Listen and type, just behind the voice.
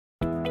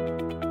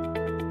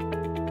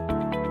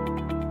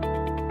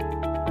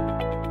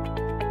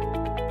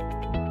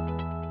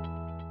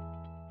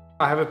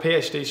I have a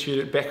PhD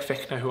student, Beck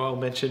Fechner, who I'll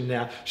mention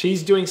now.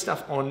 She's doing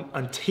stuff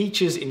on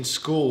teachers in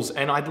schools,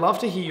 and I'd love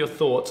to hear your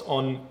thoughts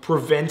on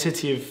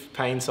preventative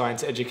pain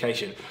science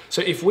education.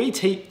 So if we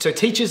so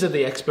teachers are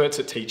the experts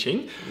at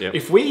teaching. Yep.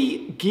 If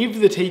we give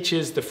the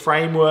teachers the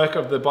framework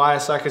of the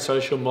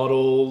biopsychosocial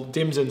model,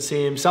 DIMS and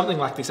SIMS, something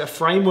like this, a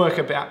framework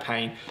about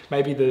pain,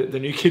 maybe the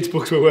new kids'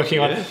 books we're working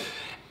on,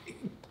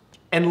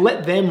 and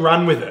let them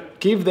run with it.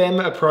 Give them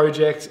a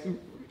project,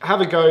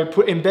 have a go,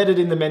 embed it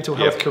in the mental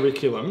health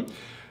curriculum.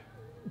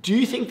 Do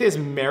you think there's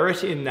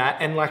merit in that?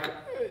 And like,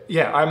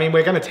 yeah, I mean,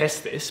 we're going to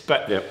test this,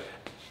 but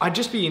I'd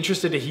just be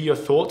interested to hear your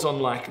thoughts on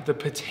like the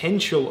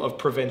potential of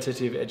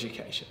preventative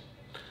education.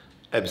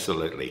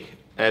 Absolutely.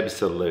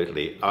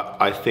 Absolutely.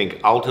 I think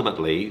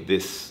ultimately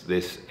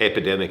this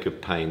epidemic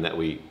of pain that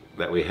we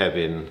have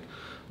in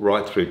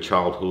right through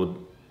childhood,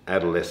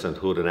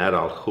 adolescenthood and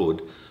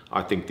adulthood,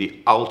 I think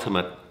the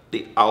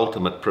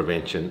ultimate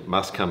prevention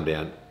must come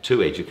down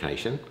to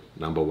education,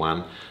 number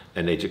one,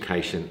 and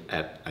education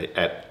at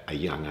a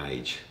young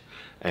age.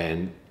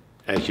 And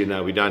as you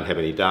know, we don't have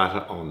any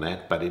data on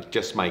that, but it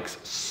just makes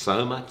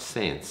so much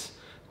sense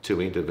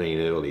to intervene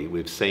early.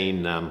 We've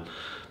seen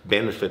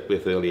benefit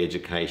with early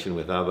education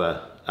with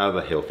other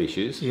health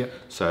issues.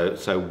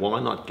 So why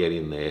not get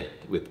in there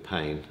with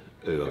pain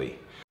early?